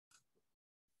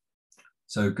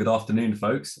So good afternoon,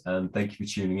 folks, and thank you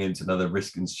for tuning in to another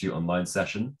Risk Institute online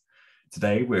session.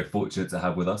 Today, we're fortunate to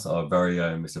have with us our very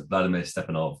own Mr. Vladimir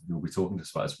Stepanov, who will be talking to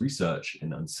us about his research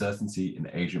in uncertainty in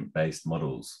agent-based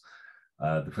models.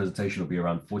 The presentation will be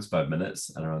around 45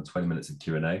 minutes and around 20 minutes of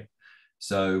Q&A.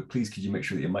 So please, could you make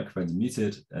sure that your microphones are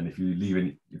muted? And if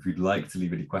you'd like to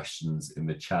leave any questions in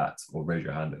the chat or raise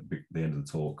your hand at the end of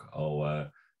the talk, I'll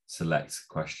select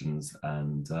questions.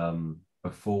 And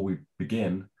before we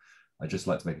begin, I'd just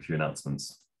like to make a few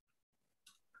announcements.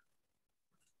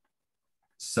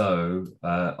 So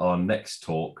our next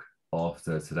talk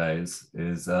after today's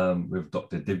is with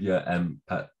Dr. Divya M.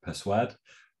 Perswad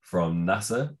from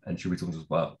NASA, and she'll be talking to us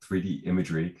about 3D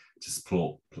imagery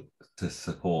to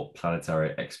support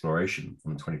planetary exploration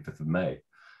on the 25th of May,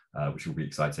 which will be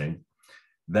exciting.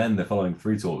 Then the following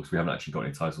three talks, we haven't actually got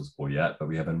any titles for yet, but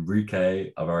we have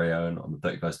Enrique, our very own, on the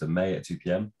 31st of May at 2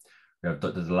 p.m. We have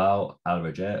Dr. Dalal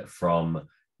Al-Raja from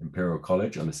Imperial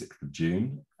College on the 6th of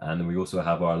June. And then we also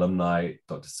have our alumni,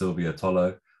 Dr. Sylvia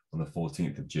Tolo, on the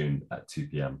 14th of June at 2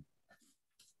 p.m.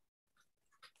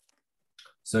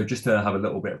 So just to have a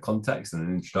little bit of context and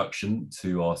an introduction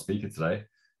to our speaker today,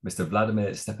 Mr.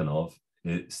 Vladimir Stepanov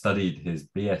studied his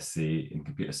BSc in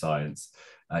Computer Science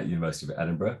at University of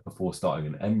Edinburgh before starting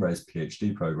an MRes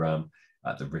PhD program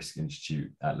at the Risk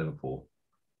Institute at Liverpool.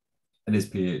 In his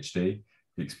PhD,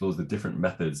 he explores the different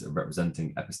methods of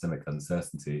representing epistemic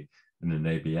uncertainty in an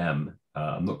ABM.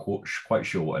 I'm not quite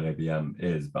sure what an ABM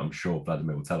is, but I'm sure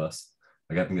Vladimir will tell us.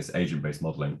 I think it's agent-based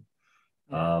modeling.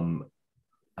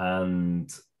 And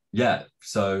yeah,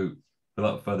 so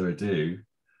without further ado,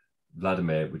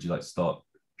 Vladimir, would you like to start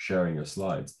sharing your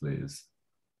slides, please?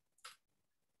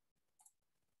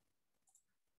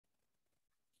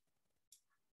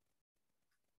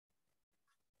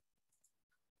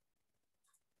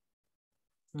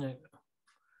 Yeah.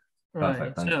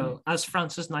 Right. So as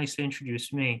Francis nicely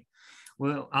introduced me,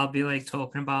 I'll be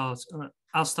talking about.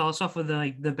 I'll start off with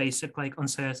the basic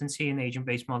uncertainty in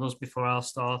agent-based models before I'll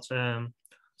start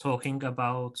talking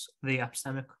about the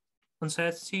epistemic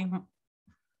uncertainty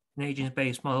in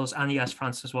agent-based models. And yes,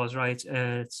 Francis was right.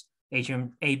 It's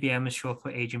ABM is short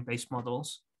for agent-based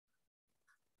models.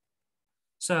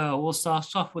 So we'll start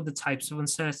off with the types of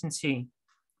uncertainty.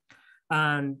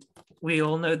 And we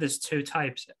all know there's two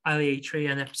types,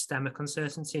 aleatory and epistemic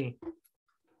uncertainty.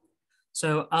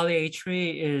 So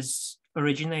aleatory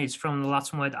originates from the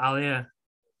Latin word alea,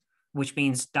 which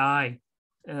means die,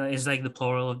 is like the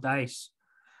plural of dice.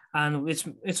 And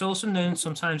it's also known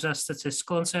sometimes as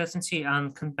statistical uncertainty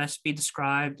and can best be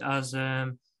described as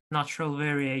natural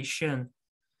variation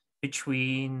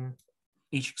between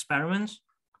each experiment.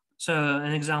 So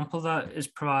an example that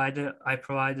I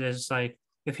provide is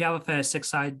if you have a first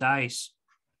six-sided dice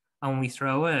and we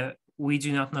throw it, we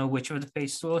do not know which of the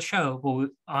faces will show,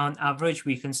 but on average,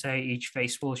 we can say each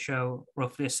face will show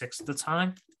roughly a sixth of the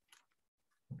time.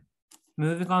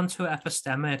 Moving on to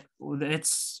epistemic,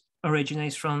 it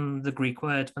originates from the Greek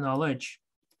word for knowledge.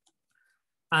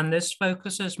 And this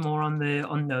focuses more on the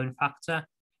unknown factor.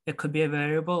 It could be a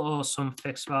variable or some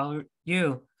fixed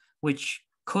value, which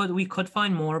we could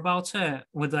find more about it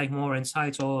with more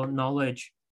insight or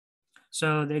knowledge.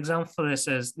 So the example for this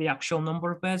is the actual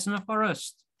number of birds in a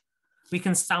forest. We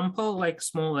can sample a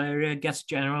small area, get a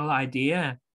general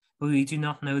idea, but we do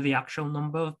not know the actual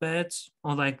number of birds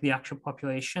or the actual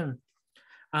population.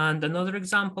 And another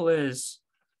example is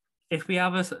if we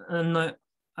have a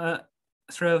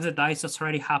throw of the dice that's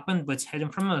already happened, but it's hidden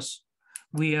from us,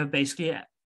 we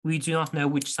do not know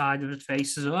which side of the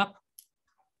face is up.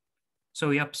 So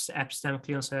we are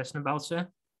epistemically uncertain about it.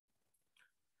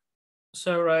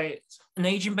 So, an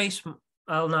agent-based,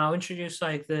 I'll now introduce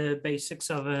the basics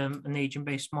of an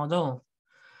agent-based model.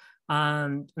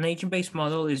 And an agent-based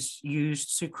model is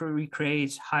used to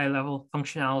recreate high-level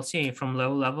functionality from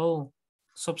low-level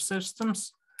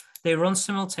subsystems. They run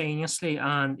simultaneously,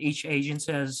 and each agent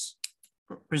is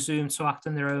presumed to act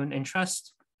in their own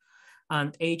interest.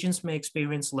 And agents may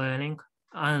experience learning.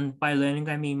 And by learning,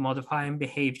 I mean modifying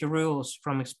behavior rules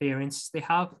from experiences they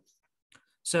have.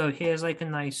 So here's a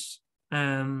nice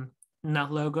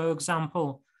net logo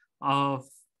example of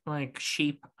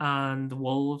sheep and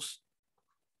wolves,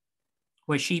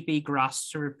 where sheep eat grass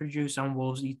to reproduce and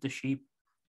wolves eat the sheep.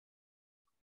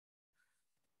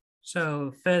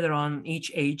 So further on,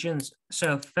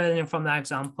 further from that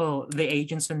example, the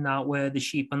agents in that were the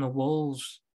sheep and the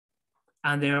wolves,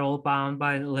 and they're all bound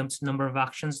by a limited number of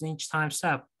actions in each time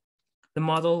step. The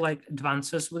model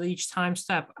advances with each time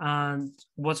step, and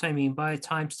what I mean by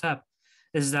time step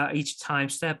is that each time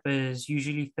step is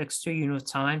usually fixed to a unit of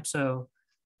time. So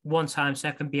one time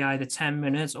step can be either 10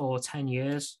 minutes or 10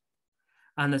 years.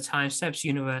 and the time step's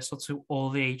universal to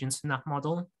all the agents in that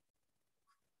model.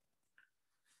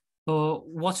 But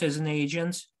what is an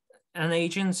agent? An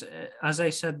agent, as I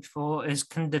said before,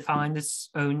 can define its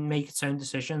own, make its own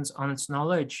decisions on its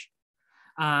knowledge.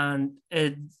 And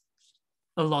a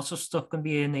lot of stuff can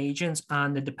be an agent,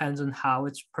 and it depends on how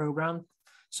it's programmed.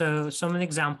 So some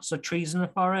examples are trees in the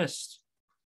forest.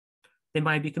 They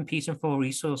might be competing for a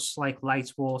resource like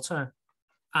light, water.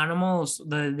 Animals,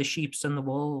 the sheep and the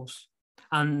wolves.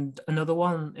 And another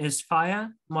one is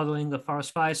fire, modeling the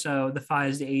forest fire. So the fire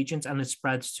is the agent and it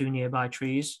spreads to nearby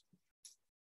trees.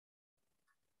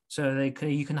 So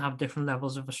you can have different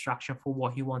levels of abstraction for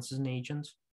what you want as an agent.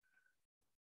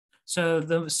 So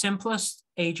the simplest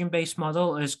agent-based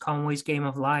model is Conway's game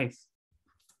of life.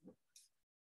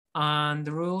 And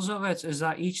the rules of it is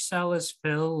that each cell is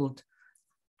filled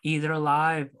either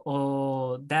alive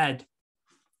or dead.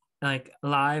 Like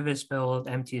alive is filled,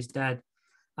 empty is dead.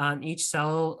 And each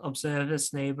cell observes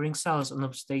its neighboring cells and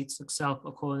updates itself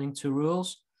according to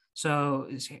rules. So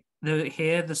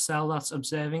here, the cell that's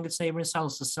observing its neighboring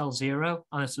cells is cell 0,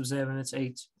 and it's observing its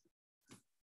 8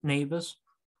 neighbors.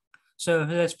 So if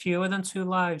there's fewer than 2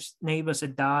 lives neighbors,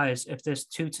 it dies. If there's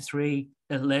 2 to 3,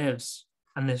 it lives.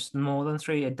 And there's more than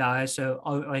 3, it dies. So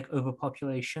like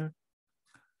overpopulation.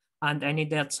 And any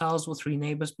dead cells with 3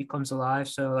 neighbors becomes alive.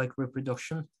 So like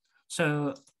reproduction.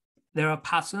 So there are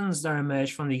patterns that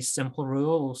emerge from these simple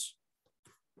rules.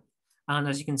 And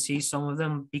as you can see, some of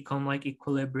them become like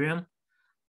equilibrium,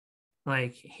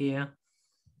 like here.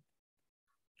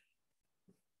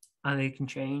 And they can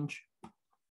change.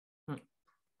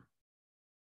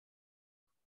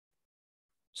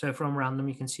 So from random,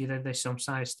 you can see that they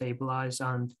sometimes stabilize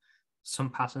and some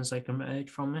patterns like emerge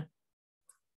from it.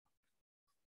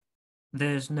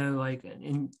 There's no like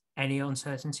any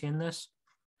uncertainty in this.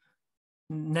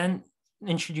 And then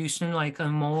introducing like a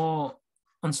more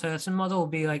uncertain model will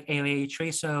be like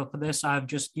aleatory. So for this, I've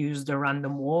just used a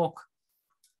random walk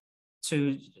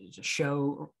to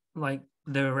show like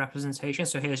the representation.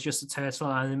 So here's just a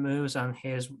turtle and it moves, and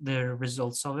here's the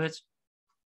results of it.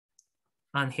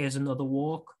 And here's another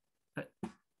walk.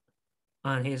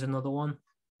 And here's another one.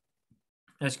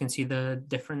 As you can see the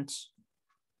difference.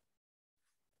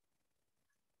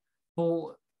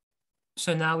 Well,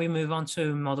 so now we move on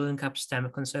to modeling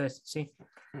epistemic uncertainty.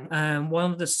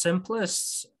 One of the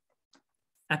simplest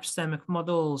epistemic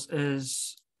models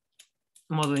is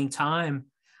modeling time.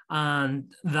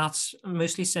 And that's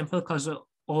mostly simple because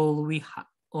all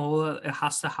it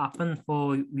has to happen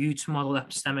for you to model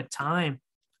epistemic time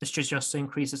is just to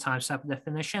increase the time step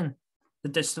definition. The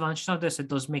disadvantage of this, it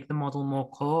does make the model more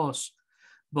coarse,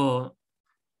 but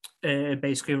it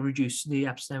basically reduces the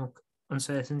epistemic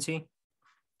uncertainty.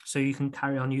 So you can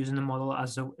carry on using the model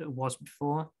as it was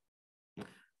before.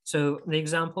 So the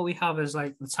example we have is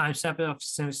like the time step of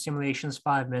simulation is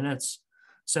 5 minutes.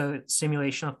 So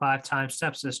simulation of 5 time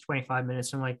steps is 25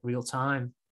 minutes in like real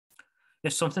time.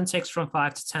 If something takes from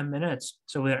 5 to 10 minutes,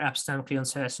 so we're epistemically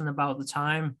uncertain about the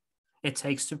time it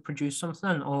takes to produce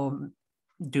something or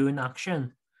do an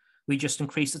action, we just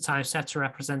increase the time step to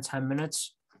represent 10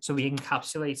 minutes. So we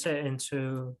encapsulate it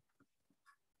into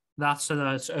that so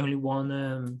that it's only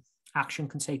one action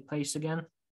can take place again.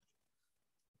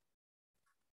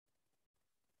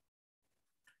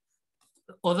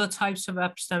 Other types of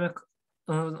epistemic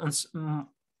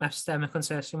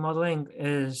uncertainty modeling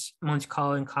is Monte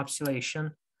Carlo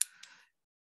encapsulation.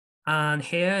 And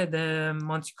here the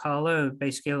Monte Carlo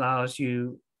basically allows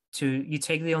you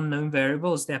take the unknown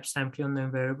variables, the epistemically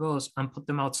unknown variables, and put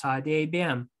them outside the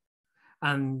ABM.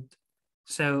 And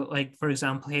so like, for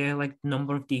example, here, like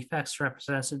number of defects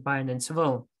represented by an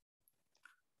interval.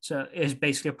 So it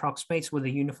basically approximates with a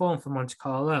uniform for Monte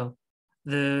Carlo.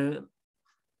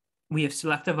 We have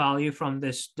select a value from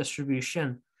this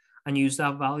distribution and use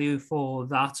that value for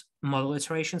that model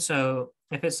iteration. So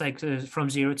if it's like from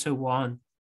 0 to 1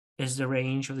 is the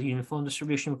range of the uniform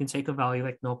distribution, we can take a value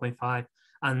like 0.5,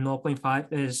 and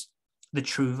 0.5 is the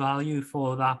true value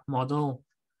for that model,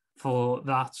 for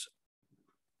that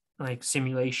like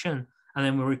simulation. And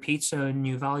then we'll repeat, so a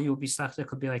new value will be selected. It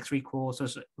could be like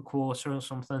 3/4, a quarter or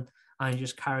something, and it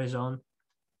just carries on.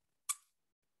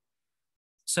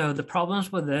 So the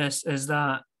problems with this is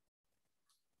that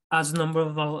as the number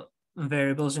of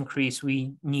variables increase,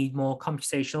 we need more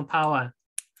computational power,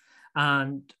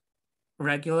 and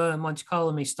regular Monte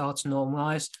Carlo may start to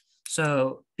normalize.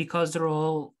 So because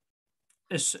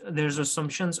there's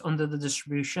assumptions under the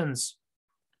distributions,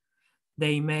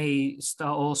 they may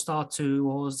start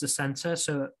towards the center,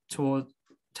 so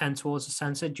tend towards the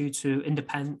center due to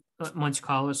independent Monte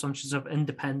Carlo assumptions of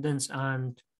independence,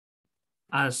 and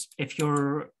as if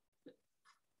you're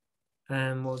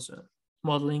was it?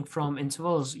 Modeling from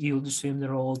intervals, you would assume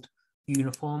they're all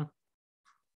uniform.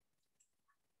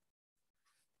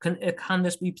 Can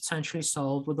this be potentially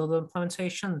solved with other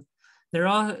implementation?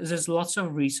 There's lots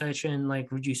of research in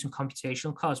like reducing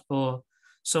computational costs, but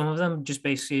some of them just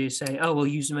basically say, oh, we'll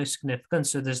use the most significant,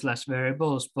 so there's less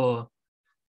variables, but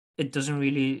it doesn't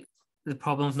really, the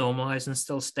problem of normalizing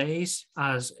still stays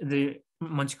as the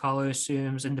Monte Carlo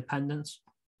assumes independence.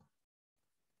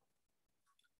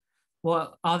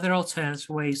 What are there alternative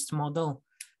ways to model?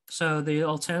 So the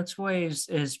alternative ways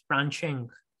is branching.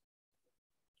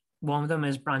 One of them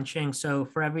is branching. So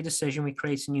for every decision, we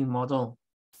create a new model.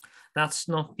 That's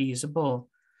not feasible.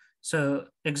 So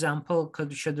example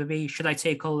should I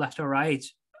take all left or right?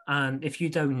 And if you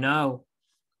don't know,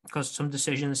 because some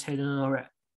decision is hidden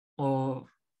or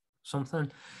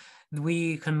something,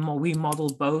 we model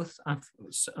both, and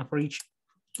for each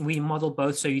we model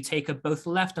both. So you take both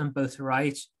left and both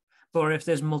right. But if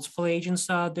there's multiple agents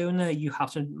that are doing it, you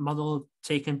have to model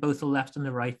taking both the left and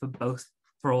the right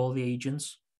for all the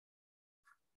agents.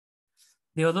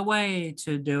 The other way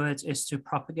to do it is to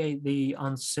propagate the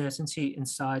uncertainty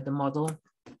inside the model.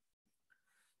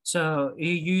 So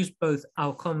you use both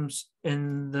outcomes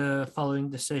in the following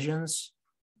decisions.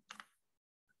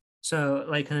 So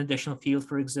like an additional field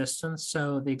for existence.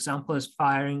 So the example is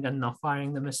firing and not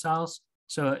firing the missiles.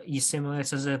 So you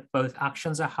simulate as if both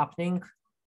actions are happening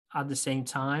at the same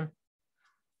time.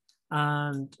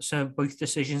 And so both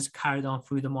decisions are carried on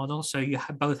through the model. So you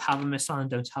both have a missile and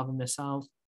don't have a missile.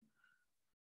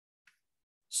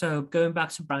 So going back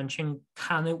to branching,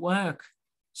 can it work?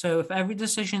 So if every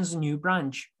decision is a new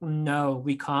branch, no,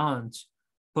 we can't.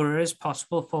 But it is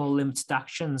possible for limited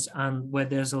actions and where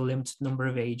there's a limited number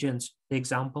of agents. The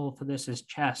example for this is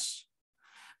chess.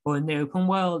 But in the open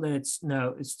world, it's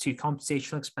too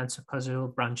computationally expensive because it will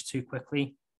branch too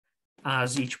quickly,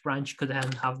 as each branch could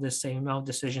then have the same amount of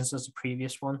decisions as the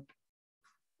previous one.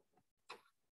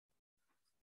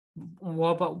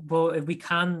 But if we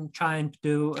can try and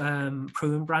do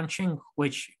prune branching,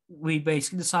 which we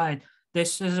basically decide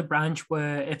this is a branch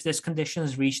where if this condition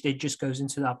is reached, it just goes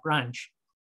into that branch.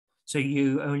 So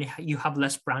you have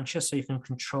less branches, so you can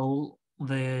control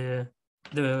the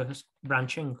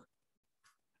branching.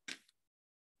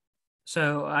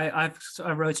 So I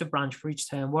wrote a branch for each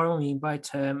term. What I mean by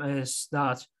term is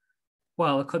that,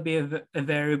 well, it could be a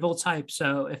variable type.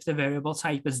 So if the variable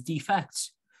type is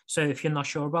defects, so if you're not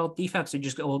sure about defects, it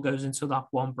just all goes into that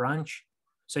one branch.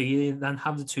 So you then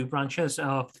have the two branches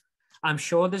of, I'm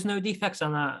sure there's no defects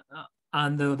on that,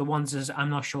 and the ones is, I'm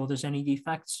not sure there's any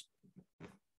defects.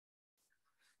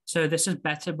 So this is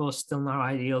better, but still not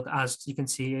ideal. As you can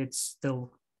see, it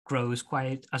still grows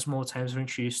quite, as more terms are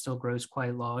introduced, still grows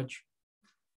quite large.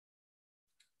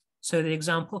 So the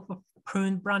example for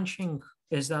prune branching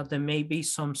is that there may be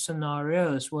some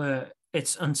scenarios where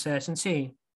its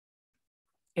uncertainty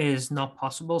is not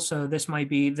possible. So this might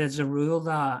be, there's a rule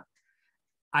that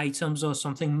items or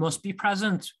something must be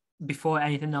present before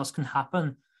anything else can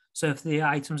happen. So if the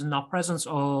items are not present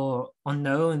or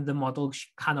unknown, the model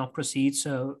cannot proceed.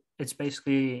 So it's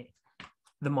basically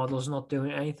the model's not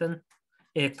doing anything.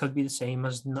 It could be the same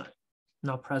as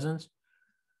not present.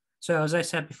 So as I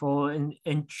said before,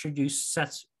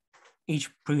 set each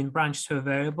prune branch to a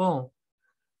variable.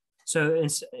 So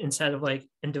instead of like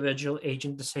individual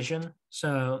agent decision.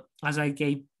 So as I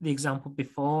gave the example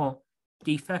before,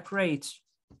 defect rate,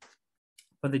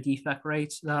 for the defect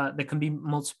rate, that there can be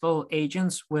multiple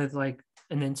agents with like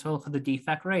an interval for the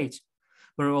defect rate,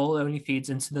 but it all only feeds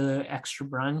into the extra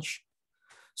branch.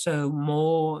 So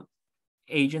more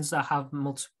agents that have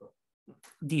multiple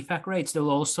defect rates,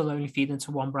 they'll also only feed into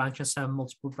one branch instead of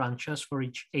multiple branches for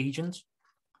each agent.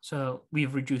 So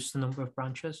we've reduced the number of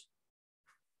branches.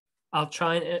 I'll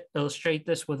try and illustrate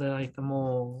this with a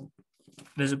more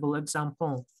visible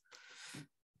example.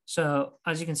 So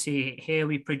as you can see here,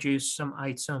 we produce some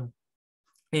item.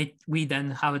 We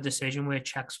then have a decision where it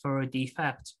checks for a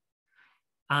defect.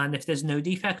 And if there's no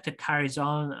defect, it carries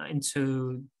on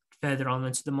further on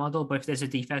into the model. But if there's a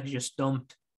defect, it's just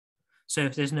dumped. So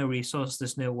if there's no resource,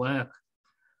 there's no work.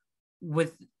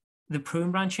 With the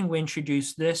prune branching, we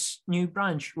introduce this new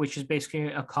branch, which is basically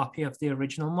a copy of the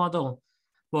original model,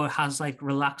 but it has like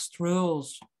relaxed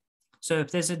rules. So if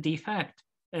there's a defect,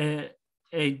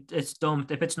 it's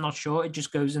dumped. If it's not sure, it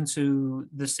just goes into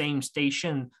the same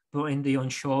station, but in the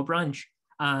unsure branch.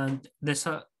 And this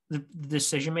the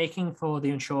decision making for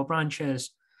the unsure branch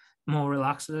is more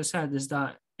relaxed, as I said, is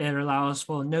that it allows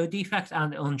for no defect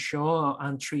and unsure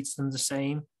and treats them the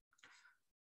same.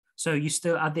 So you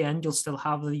still, at the end, you'll still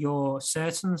have your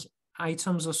certain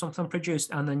items or something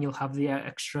produced, and then you'll have the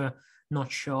extra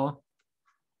not sure.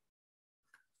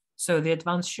 So the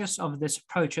advantages of this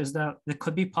approach is that there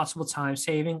could be possible time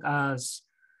saving as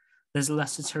there's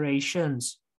less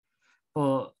iterations,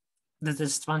 but the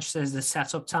disadvantage is the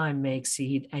setup time may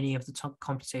exceed any of the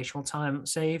computational time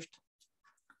saved.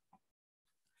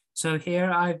 So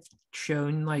here I've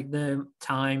shown like the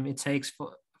time it takes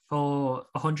for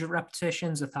 100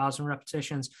 repetitions, 1,000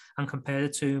 repetitions, and compared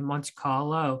it to Monte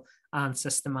Carlo and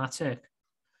systematic.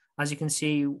 As you can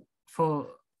see, for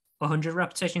 100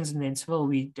 repetitions in the interval,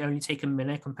 we only take a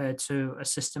minute compared to a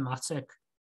systematic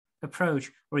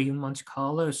approach or even Monte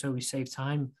Carlo, so we save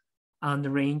time. And the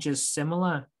range is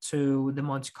similar to the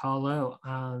Monte Carlo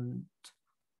and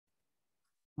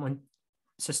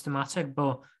systematic,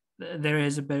 but there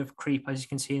is a bit of creep, as you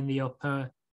can see in the upper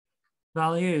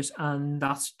values, and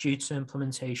that's due to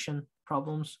implementation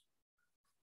problems,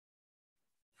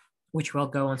 which we'll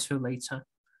go on to later.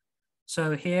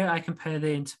 So here I compare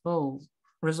the interval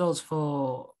results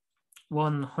for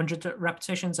 100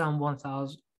 repetitions and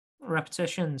 1,000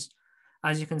 repetitions.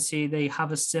 As you can see, they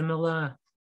have a similar,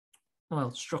 well,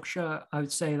 structure. I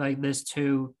would say like there's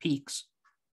two peaks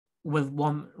with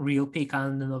one real peak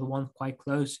and another one quite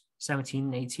close, 17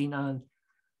 and 18, and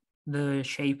the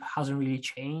shape hasn't really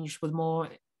changed with more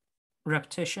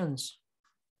repetitions.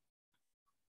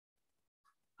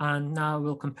 And now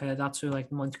we'll compare that to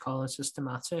like Monte Carlo and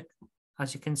systematic.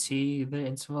 As you can see, the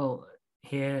interval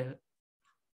here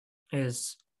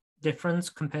is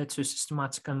different compared to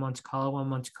systematic and Monte Carlo, when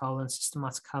Monte Carlo and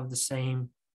systematic have the same,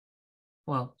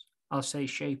 well, I'll say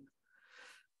shape.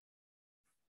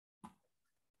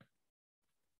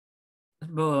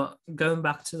 But going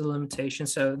back to the limitation,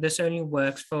 so this only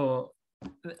works for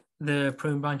the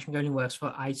prone branching only works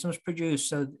for items produced,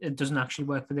 so it doesn't actually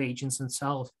work for the agents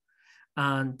themselves,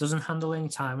 and doesn't handle any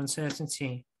time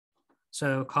uncertainty.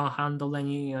 So can't handle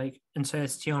any like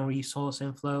uncertainty on resource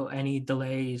inflow, any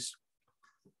delays.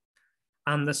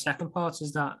 And the second part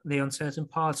is that the uncertain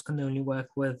parts can only work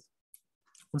with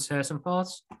uncertain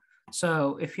parts.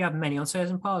 So if you have many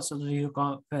uncertain parts, as you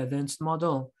go further into the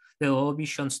model, they'll all be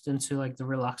shunted into like the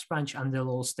relaxed branch and they'll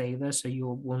all stay there. So you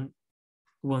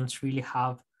won't really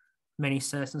have many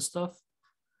certain stuff.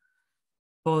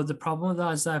 But the problem with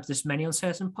that is that if there's many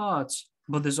uncertain parts,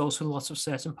 but there's also lots of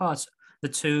certain parts, the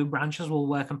two branches will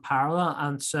work in parallel.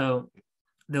 And so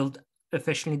they'll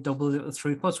efficiently double the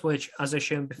throughput, which, as I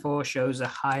shown before, shows a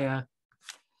higher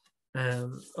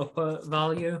upper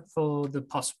value for the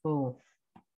possible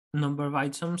number of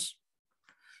items.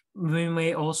 We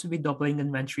may also be doubling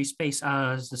inventory space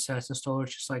as the certain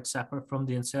storage is like separate from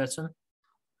the uncertain.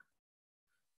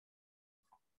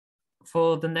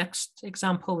 For the next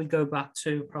example, we go back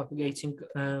to propagating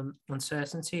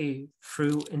uncertainty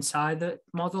through inside the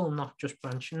model, not just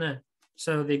branching it.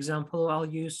 So the example I'll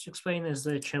use to explain is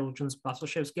the children's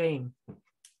battleships game.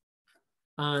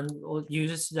 And we'll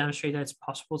use it to demonstrate that it's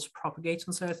possible to propagate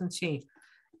uncertainty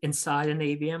inside an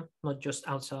AVM, not just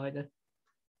outside it.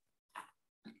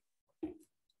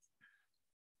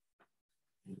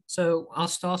 So I'll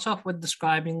start off with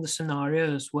describing the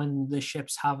scenarios when the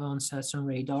ships have uncertain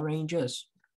radar ranges.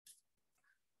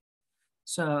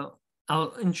 So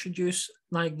I'll introduce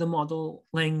like the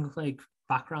modeling like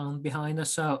background behind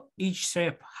us. So each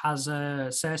ship has a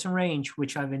certain range,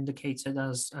 which I've indicated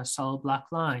as a solid black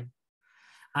line,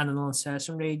 and an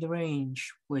uncertain radar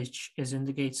range, which is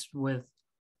indicated with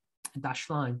a dashed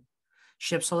line.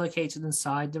 Ships are located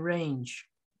inside the range,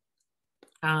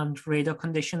 and radar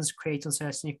conditions create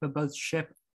uncertainty for both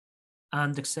ship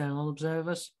and external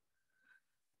observers.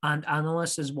 And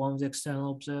analyst is one of the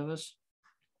external observers.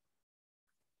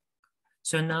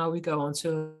 So now we go on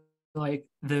to like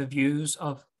the views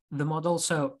of the model.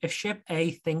 So if ship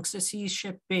A thinks it sees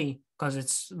ship B, because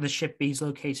it's the ship B is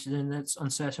located in its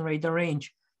uncertain radar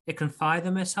range, it can fire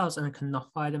the missiles and it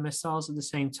cannot fire the missiles at the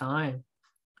same time.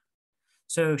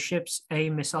 So ship's A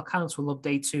missile counts will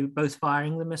update to both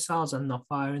firing the missiles and not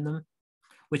firing them,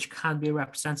 which can be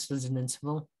represented as an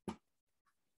interval.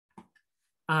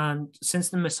 And since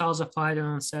the missiles are fired in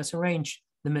an uncertain range,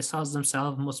 the missiles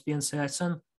themselves must be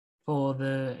uncertain for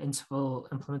the interval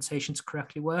implementation to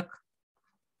correctly work.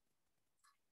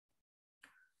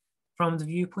 From the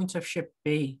viewpoint of ship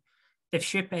B, if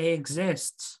ship A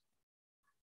exists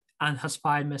and has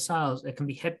fired missiles, it can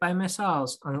be hit by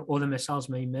missiles or the missiles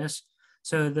may miss.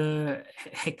 So the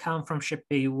hit count from ship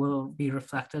B will be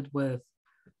reflected with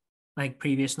like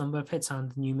previous number of hits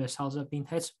and new missiles have been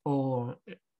hit, or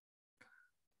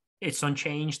it's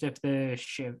unchanged if the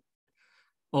ship,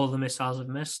 all the missiles have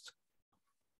missed.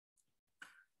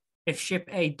 If ship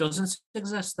A doesn't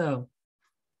exist though,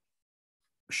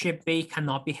 ship B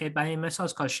cannot be hit by any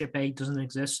missiles because ship A doesn't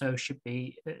exist, so ship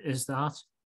B is that.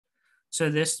 So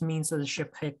this means that the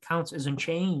ship hit count is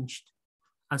unchanged.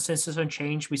 And since it's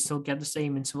unchanged, we still get the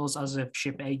same intervals as if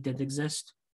ship A did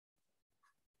exist.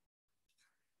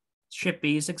 Ship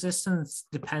B's existence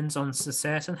depends on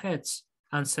certain hits.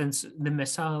 And since the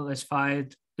missile is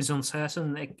fired is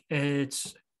uncertain,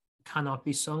 it cannot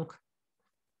be sunk.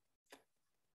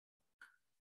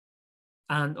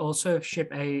 And also, if ship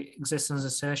A exists as a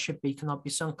cert, ship B cannot be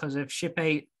sunk, because if ship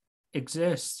A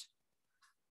exists,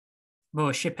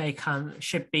 well, ship B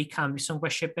can be sunk by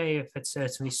ship A if it's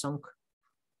certainly sunk.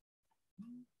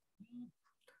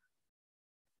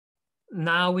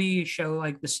 Now we show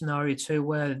like the scenario 2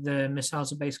 where the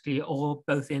missiles are basically all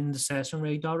both in the certain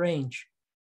radar range,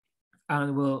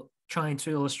 and we're trying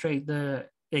to illustrate the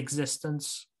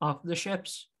existence of the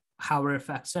ships, how it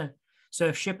affects it. So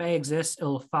if ship A exists, it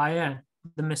will fire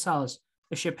the missiles.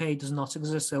 If ship A does not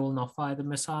exist, it will not fire the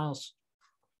missiles,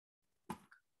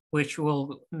 which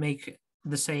will make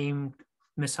the same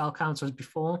missile count as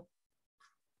before.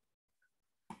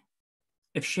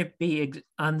 If ship B,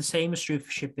 and the same is true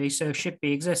for ship B, so if ship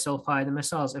B exists, it'll fire the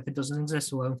missiles. If it doesn't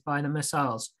exist, it won't fire the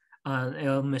missiles,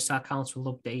 and missile counts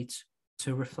will update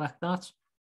to reflect that.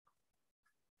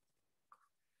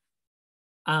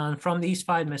 And from these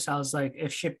 5 missiles, like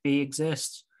if ship B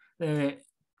exists,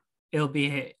 it'll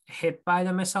be hit by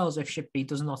the missiles. If ship B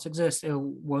does not exist, it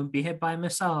won't be hit by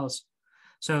missiles.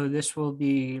 So this will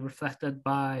be reflected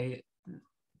by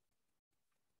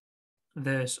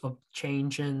this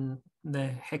change in the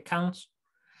hit count.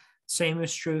 Same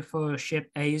is true for ship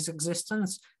A's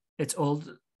existence. It's all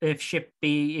if ship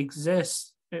B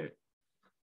exists,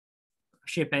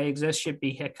 ship A exists, ship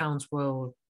B hit counts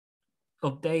will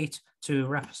update to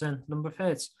represent number of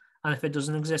hits. And if it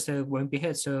doesn't exist, it won't be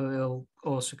hit. So it'll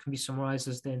also can be summarized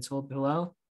as the interval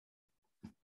below.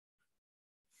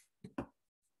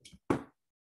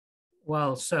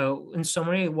 Well, so in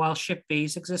summary, while ship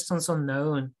B's existence is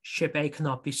unknown, ship A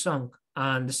cannot be sunk.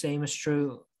 And the same is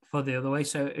true for the other way.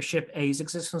 So if ship A's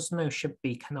existence is unknown, ship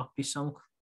B cannot be sunk.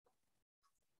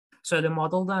 So the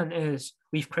model then is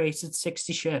we've created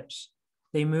 60 ships.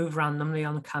 They move randomly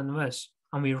on the canvas,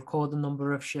 and we record the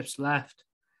number of ships left.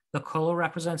 The color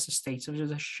represents the state of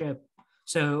the ship.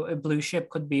 So a blue ship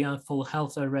could be on full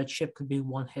health, a red ship could be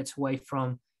 1 hit away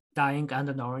from dying, and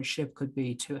an orange ship could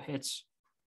be 2 hits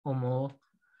or more.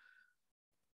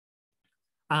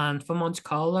 And for Monte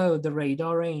Carlo, the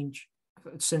radar range,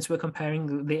 since we're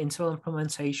comparing the interval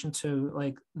implementation to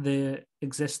like the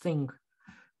existing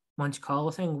Monte Carlo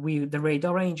thing, the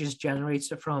radar range is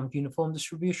generated from uniform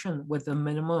distribution with the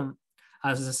minimum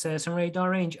as a certain radar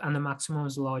range and the maximum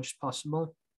as large as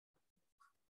possible.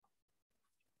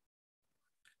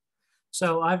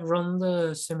 So I've run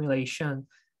the simulation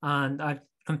and I've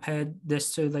compared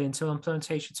this to the interval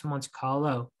implementation to Monte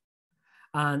Carlo.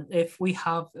 And if we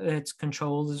have it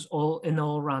controlled as all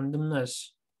randomness,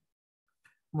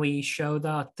 we show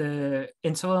that the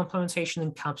interval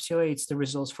implementation encapsulates the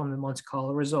results from the Monte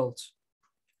Carlo results.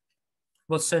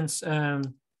 But since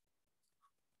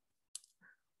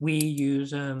we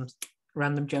use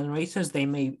random generators, they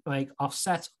may like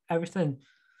offset everything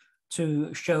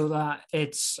to show that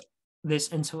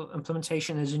this interval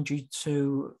implementation isn't due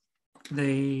to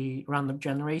the random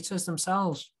generators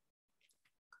themselves.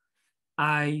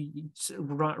 I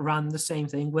ran the same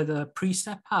thing with a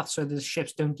preset path so the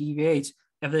ships don't deviate.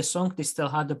 If they're sunk, they still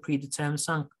had the predetermined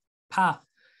sunk path.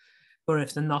 But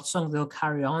if they're not sunk, they'll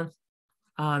carry on.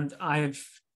 And I've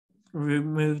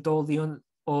removed all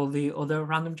the other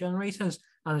random generators.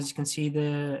 And as you can see,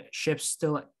 the ships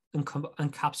still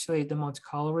encapsulate the Monte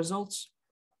Carlo results.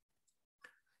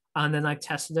 And then I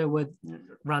tested it with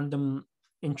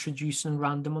introducing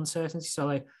random uncertainty. So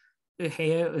like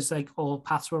here it was like all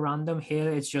paths were random. Here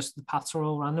it's just the paths are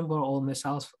all random, but all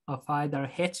missiles are fired that are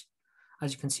hit.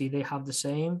 As you can see, they have the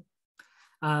same.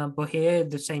 But here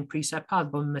the same preset path,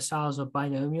 but missiles are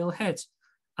binomial hit.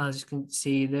 As you can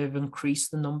see, they've increased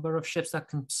the number of ships that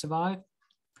can survive.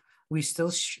 It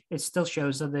still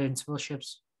shows that the interval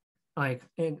ships like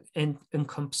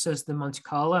encompasses the Monte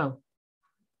Carlo.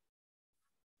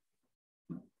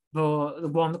 But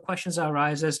one of the questions that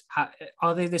arises,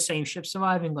 are they the same ship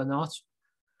surviving or not?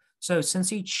 So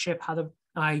since each ship had an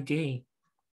ID,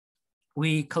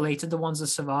 we collated the ones that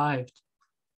survived.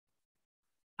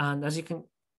 And as you can,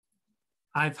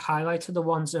 I've highlighted the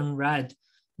ones in red,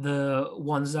 the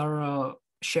ones that are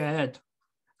shared.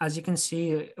 As you can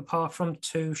see, apart from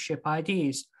 2 ship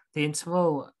IDs, the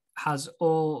interval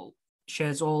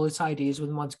shares all its IDs with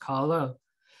Monte Carlo.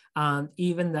 And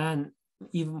even then,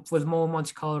 even with more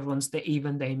Monte Carlo runs, they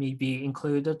may be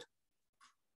included.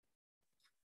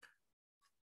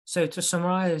 So to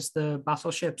summarize the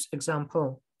battleships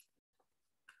example,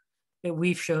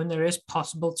 we've shown there is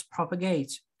possible to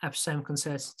propagate epistemic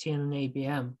uncertainty in an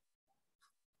ABM.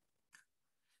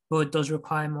 But it does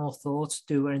require more thought to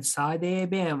do it inside the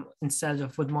ABM instead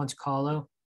of with Monte Carlo.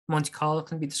 Monte Carlo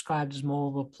can be described as more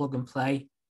of a plug and play.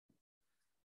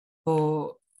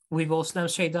 But we've also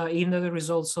demonstrated that even though the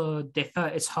results differ,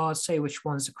 it's hard to say which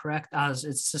ones are correct, as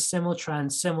it's a similar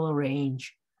trend, similar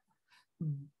range.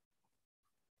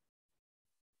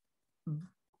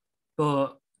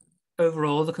 But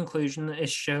overall, the conclusion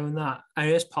is shown that it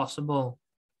is possible.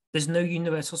 There's no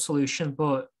universal solution,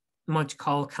 but Monte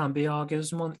Carlo can be argued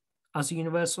as a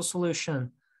universal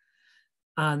solution.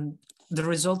 And the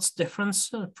results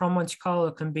difference from Monte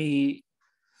Carlo can be,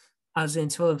 as the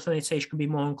interval implementation can be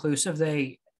more inclusive,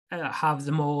 they have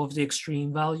more of the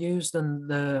extreme values than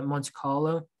the Monte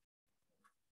Carlo.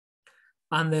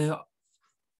 And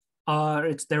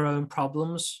it's their own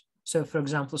problems. So for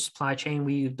example, supply chain,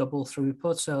 we double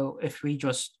throughput. So if we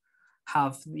just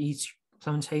have each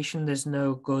implementation, there's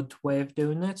no good way of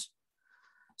doing it.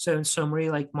 So in summary,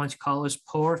 like Monte Carlo is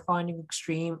poor at finding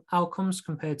extreme outcomes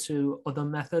compared to other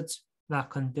methods that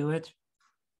can do it.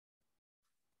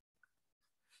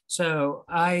 So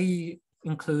I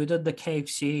included the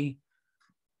KFC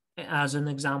as an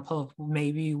example of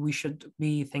maybe we should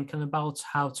be thinking about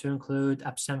how to include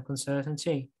epistemic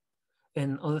uncertainty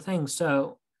in other things.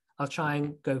 So I'll try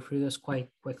and go through this quite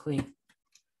quickly.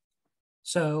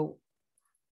 So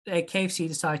KFC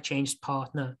decided to change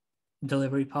its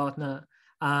delivery partner.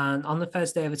 And on the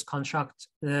first day of its contract,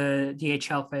 the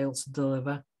DHL failed to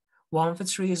deliver. One of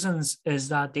its reasons is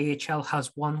that DHL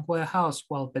has one warehouse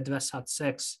while Bidvest had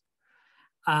 6.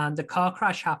 And the car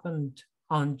crash happened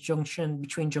on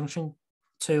between junction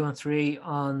 2 and 3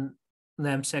 on the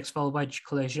M6, followed by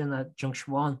collision at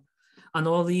junction 1. And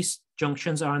all these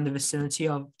junctions are in the vicinity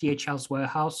of DHL's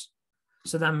warehouse.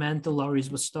 So that meant the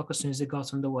lorries were stuck as soon as they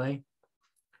got underway.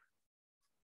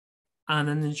 And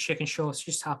then the chicken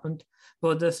shortages happened.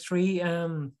 But the three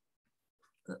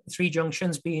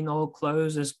junctions being all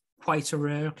closed is quite a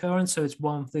rare occurrence. So it's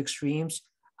one of the extremes.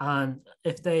 And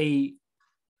if they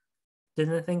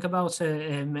didn't think about it,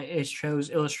 it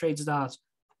illustrates that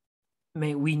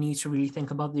we need to really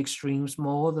think about the extremes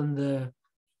more than the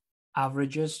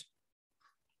averages.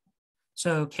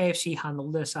 So KFC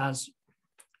handled this as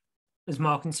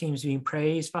marketing teams being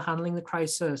praised for handling the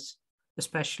crisis,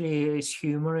 especially its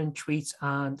humor in tweets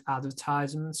and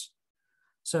advertisements.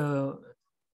 So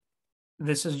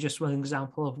this is just one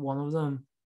example of one of them.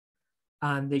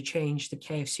 And they changed the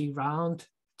KFC round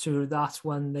to that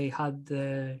when they had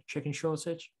the chicken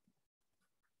shortage.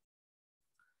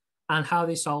 And how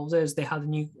they solved it is they had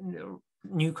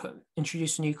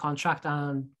introduced a new contract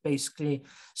and basically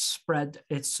spread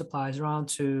its supplies around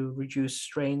to reduce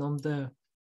strain on the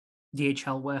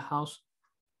DHL warehouse.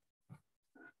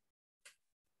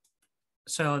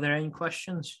 So are there any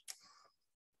questions?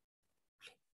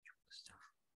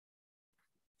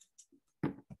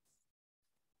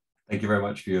 Thank you very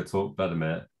much for your talk,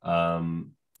 Vladimir.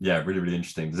 Yeah, really, really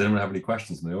interesting. Does anyone have any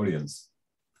questions from the audience?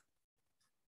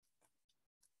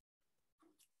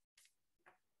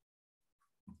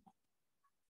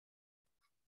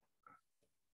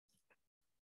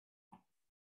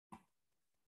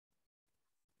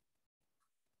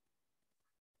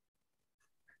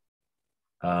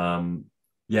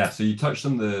 Yeah, so you touched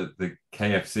on the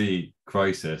KFC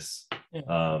crisis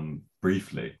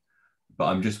briefly, but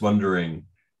I'm just wondering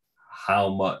how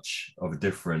much of a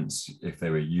difference, if they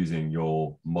were using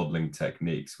your modeling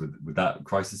techniques, would that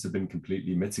crisis have been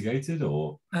completely mitigated,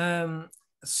 or?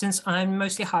 Since I'm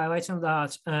mostly highlighting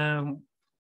that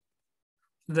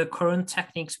the current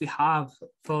techniques we have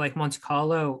for like Monte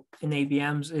Carlo in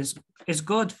ABMs is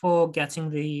good for getting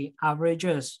the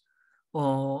averages,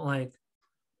 or like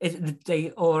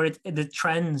the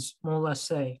trends, more or less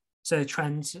say. So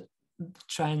trends.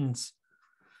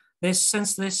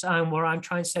 What I'm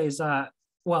trying to say is that,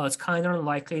 well, it's kind of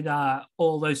unlikely that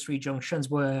all those 3 junctions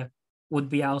would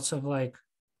be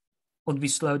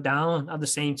slowed down at the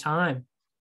same time.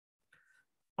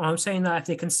 I'm saying that if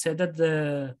they considered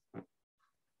the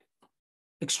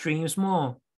extremes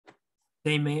more,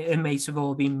 it may have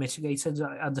all been mitigated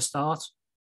at the start.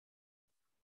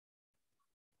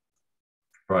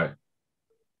 Right.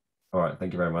 All right.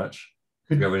 Thank you very much.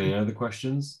 Do you have any other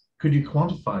questions? Could you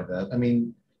quantify that? I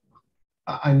mean,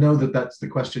 I know that that's the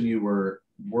question you were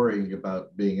worrying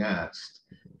about being asked,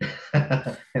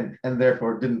 and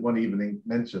therefore didn't want to even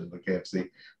mention the KFC.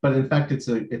 But in fact, it's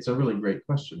a really great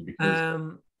question,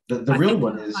 because the real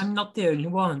one is, I'm not the only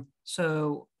one.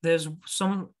 So there's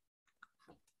some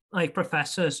like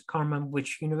professors, can't remember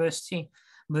which university,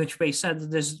 which they said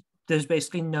that there's there's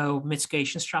basically no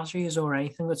mitigation strategies or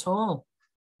anything at all.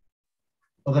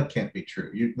 Well, that can't be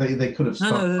true. They could have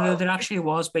No, there actually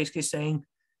was basically saying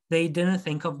they didn't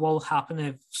think of what would happen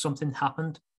if something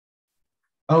happened.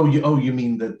 You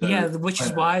mean that? Yeah, which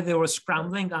is why they were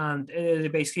scrambling, and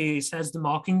it basically says the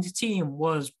marketing team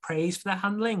was praised for their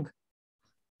handling,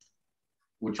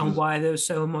 and why there was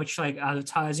so much like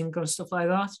advertising and stuff like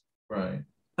that. Right.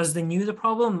 Because they knew the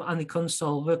problem and they couldn't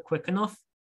solve it quick enough,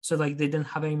 so like they didn't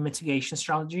have any mitigation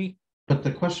strategy. But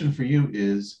the question for you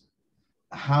is,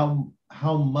 how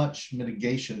much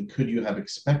mitigation could you have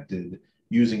expected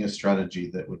using a strategy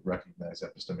that would recognize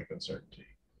epistemic uncertainty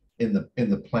in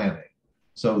the planning?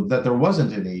 So that there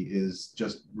wasn't any is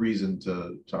just reason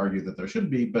to argue that there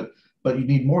should be, but you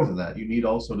need more than that. You need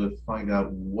also to find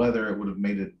out whether it would have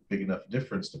made a big enough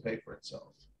difference to pay for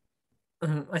itself.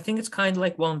 I think it's kind of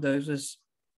like one of those is,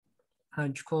 how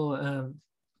do you call it?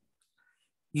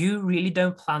 You really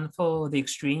don't plan for the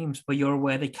extremes, but you're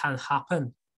aware they can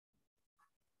happen.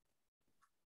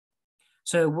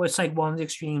 So it's like one of the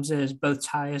extremes is both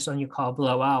tires on your car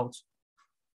blow out.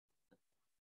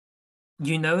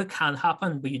 You know it can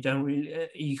happen, but you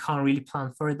can't really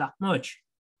plan for it that much.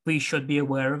 But you should be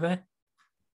aware of it.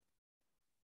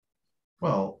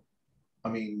 Well, I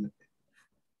mean,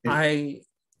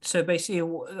 so basically,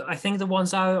 I think the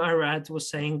ones I read was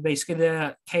saying basically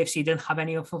the KFC didn't have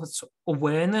any of its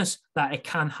awareness that it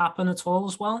can happen at all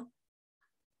as well.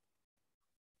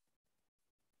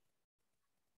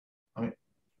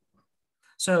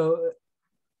 So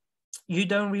you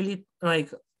don't really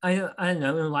like, I don't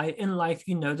know, in life,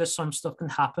 you know that some stuff can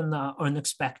happen that are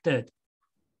unexpected.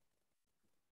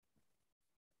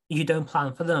 You don't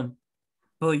plan for them,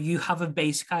 but you have a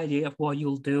basic idea of what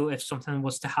you'll do if something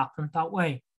was to happen that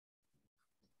way.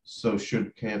 So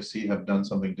should KFC have done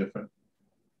something different?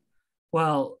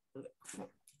 Well,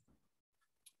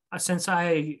 since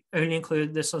I only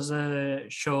included this as a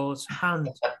shorthand,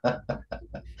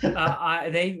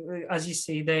 they, as you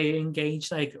see, they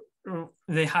engaged, like,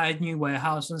 they hired new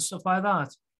warehouse and stuff like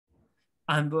that,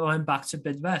 and went back to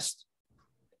Bidvest.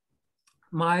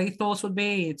 My thoughts would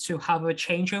be to have a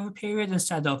changeover period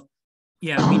instead of,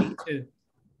 yeah, we need to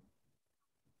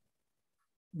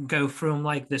go from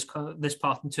like this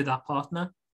partner to that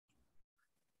partner.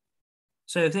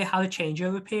 So if they had a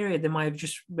changeover period, they might have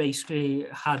just basically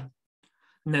had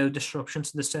no disruption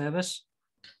to the service.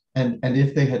 And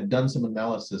if they had done some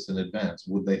analysis in advance,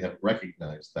 would they have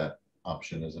recognized that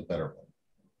option as a better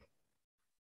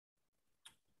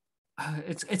one?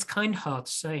 It's kind of hard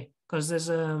to say because there's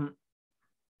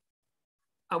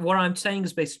what I'm saying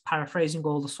is basically paraphrasing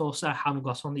all the sources I haven't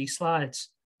got on these slides.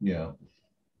 Yeah.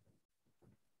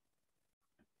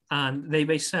 And they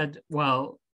basically said,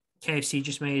 well, KFC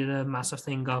just made a massive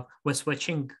thing of, we're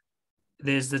switching.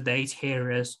 There's the date, here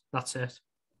it is. That's it.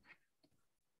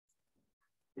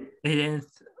 They didn't.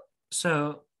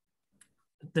 So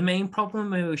the main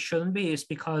problem it shouldn't be is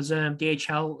because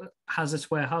DHL has its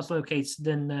warehouse located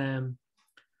in,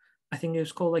 I think it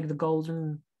was called like the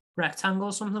Golden Rectangle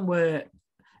or something, where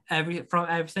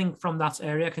everything from that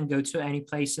area can go to any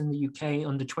place in the UK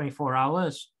under 24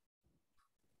 hours.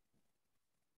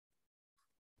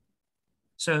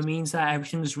 So it means that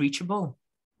everything is reachable.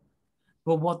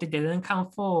 But what they didn't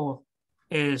account for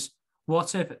is,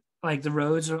 what if like the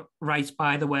roads right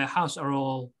by the warehouse are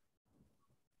all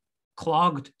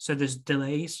clogged, so there's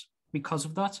delays because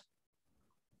of that.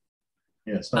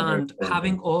 Yeah, and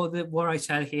having all the what I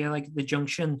said here, like the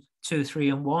junction 2, 3,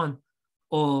 and 1,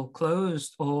 all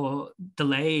closed or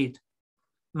delayed,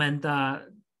 meant that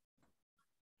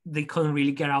they couldn't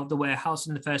really get out the warehouse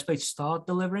in the first place to start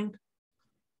delivering.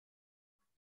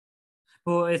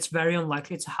 But it's very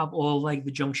unlikely to have all like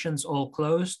the junctions all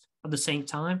closed at the same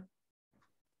time.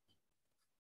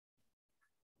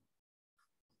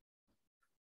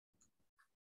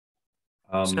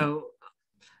 So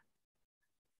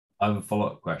I have a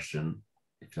follow-up question,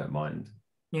 if you don't mind.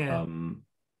 Yeah.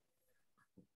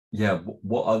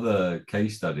 What other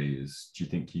case studies do you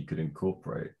think you could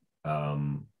incorporate,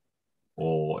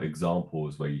 or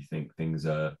examples where you think things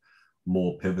are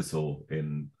more pivotal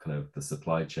in kind of the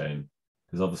supply chain?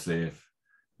 Because obviously,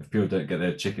 if people don't get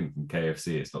their chicken from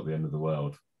KFC, it's not the end of the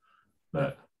world.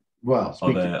 But well,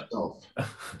 speak for yourself.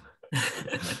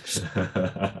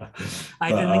 I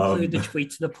didn't include the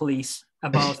tweet to the police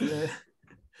about the.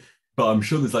 But I'm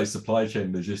sure there's like supply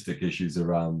chain logistic issues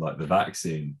around like the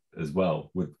vaccine as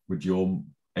well. Would your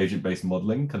agent-based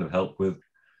modeling kind of help with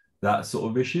that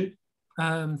sort of issue?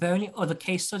 The only other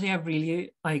case study I've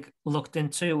really like looked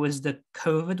into was the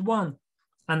COVID one,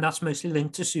 and that's mostly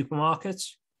linked to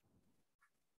supermarkets.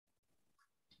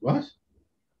 What?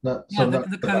 Not Yeah, so not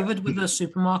the the COVID with vaccine. the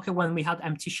supermarket when we had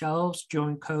empty shelves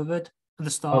during COVID at the Oh,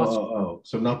 start. oh, oh.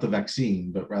 So not the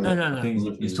vaccine, but No, rather no, I no. think he's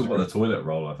deliveries talking about or the toilet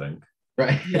roll, I think.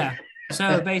 right. Yeah.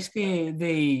 So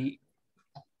basically,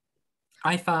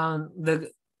 I found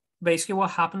basically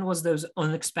what happened was there was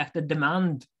unexpected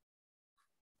demand,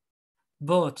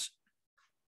 but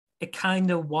it kind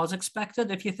of was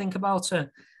expected if you think about it,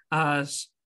 as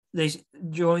they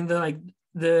during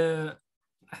the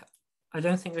I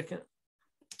don't think they can.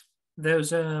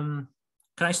 There's Can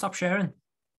I stop sharing?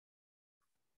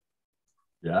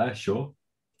 Yeah, sure.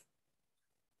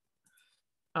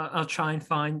 I'll try and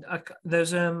find.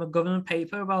 There's a government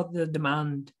paper about the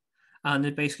demand, and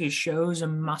it basically shows a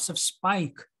massive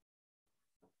spike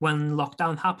when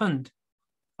lockdown happened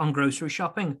on grocery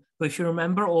shopping. But if you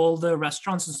remember, all the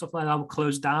restaurants and stuff like that were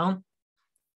closed down.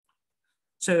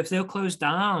 So if they were closed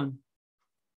down,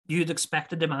 you'd expect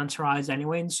the demand to rise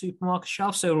anyway in the supermarket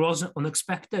shelf. So it wasn't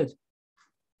unexpected.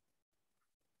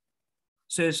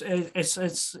 So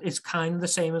it's kind of the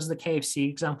same as the KFC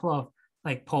example of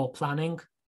like poor planning.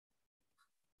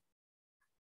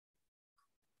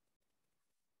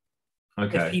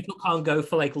 If Okay. people can't go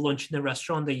for like lunch in the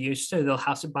restaurant they used to, they'll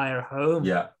have to buy at home.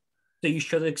 Yeah. So you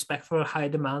should expect for a higher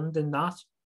demand than that.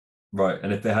 Right.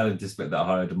 And if they had anticipated that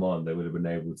higher demand, they would have been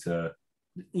able to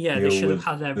Yeah, they deal should have with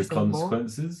had the everything more.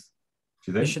 consequences.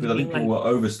 Do you They think? should Because have I think been people like, were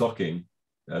overstocking.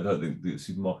 I don't think the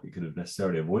supermarket could have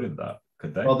necessarily avoided that,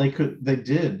 could they? Well, they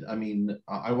did. I mean,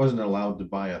 I wasn't allowed to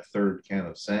buy a third can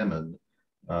of salmon.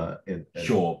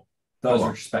 Sure. That was Co-op.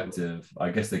 retrospective. I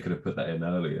guess they could have put that in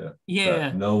earlier. But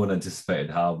yeah, no one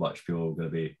anticipated how much people were going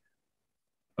to be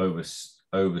over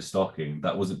overstocking.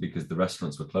 That wasn't because the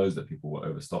restaurants were closed that people were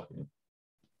overstocking.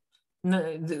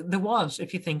 no, there was,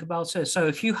 if you think about it. So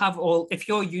if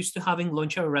you're used to having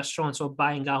lunch at a restaurant or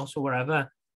buying out or wherever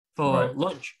for Right.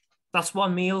 lunch, that's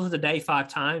one meal of the day 5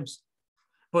 times.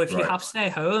 But if you Right. have to stay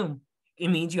home, it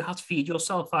means you have to feed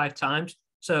yourself 5 times.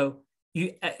 So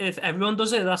if everyone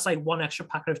does it, that's like one extra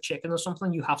packet of chicken or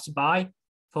something you have to buy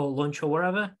for lunch or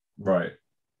wherever. Right.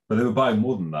 But they were buying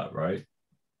more than that, right?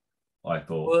 I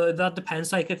thought. Well, that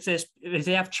depends. Like if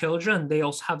they have children, they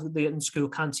also have the in school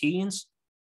canteens.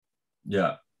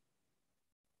 Yeah.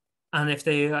 And if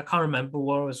I can't remember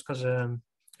what it was because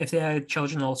if they had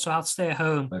children also had to stay at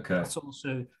home, Okay. that's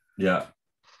also. Yeah.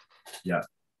 Yeah.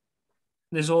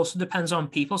 There's also depends on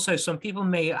people. So some people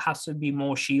may have to be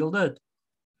more shielded.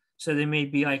 So they may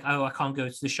be like, oh, I can't go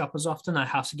to the shop as often. I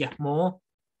have to get more.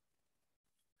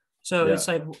 So Yeah. it's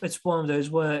like it's one of those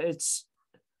where it's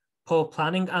poor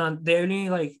planning, and they only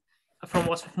like, from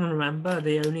what I can remember,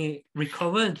 they only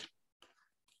recovered.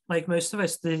 Like most of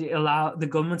us, the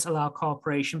government allow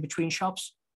cooperation between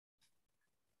shops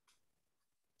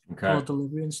Okay. for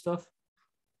delivery and stuff.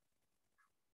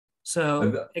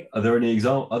 So Are there any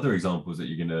other examples that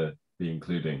you're going to be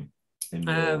including in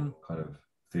your kind of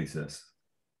thesis?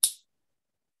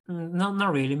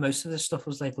 not really. Most of this stuff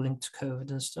was like linked to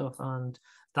COVID and stuff, and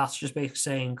that's just basically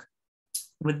saying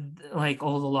with like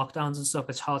all the lockdowns and stuff,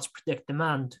 it's hard to predict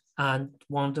demand. And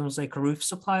one of them was like a roof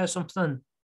supply or something.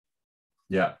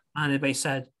 Yeah. And they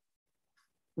said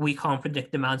we can't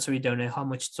predict demand, so we don't know how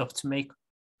much stuff to make.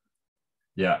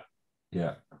 Yeah.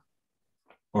 Yeah.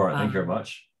 All right. Thank you very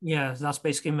much. Yeah, that's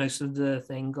basically most of the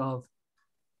thing of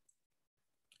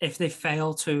if they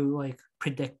fail to like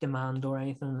predict demand or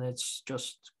anything, it's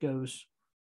just goes.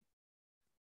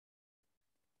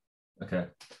 Okay.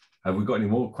 Have we got any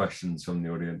more questions from the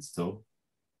audience at all?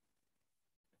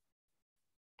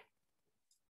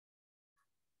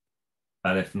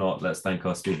 And if not, let's thank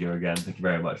our speaker again. Thank you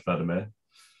very much, Vladimir.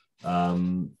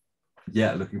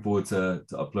 Yeah, looking forward to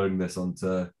uploading this onto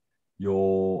our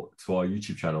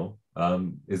YouTube channel.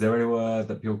 Is there anywhere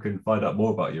that people can find out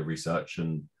more about your research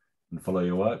and follow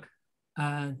your work?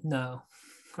 No,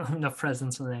 I'm not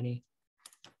present on any.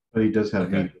 But he does have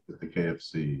Okay. meetings at the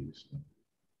KFC. So.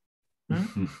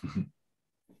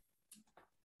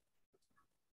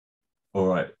 All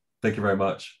right. Thank you very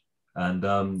much.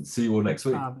 And see you all next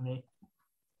week.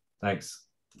 Thanks.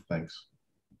 Thanks.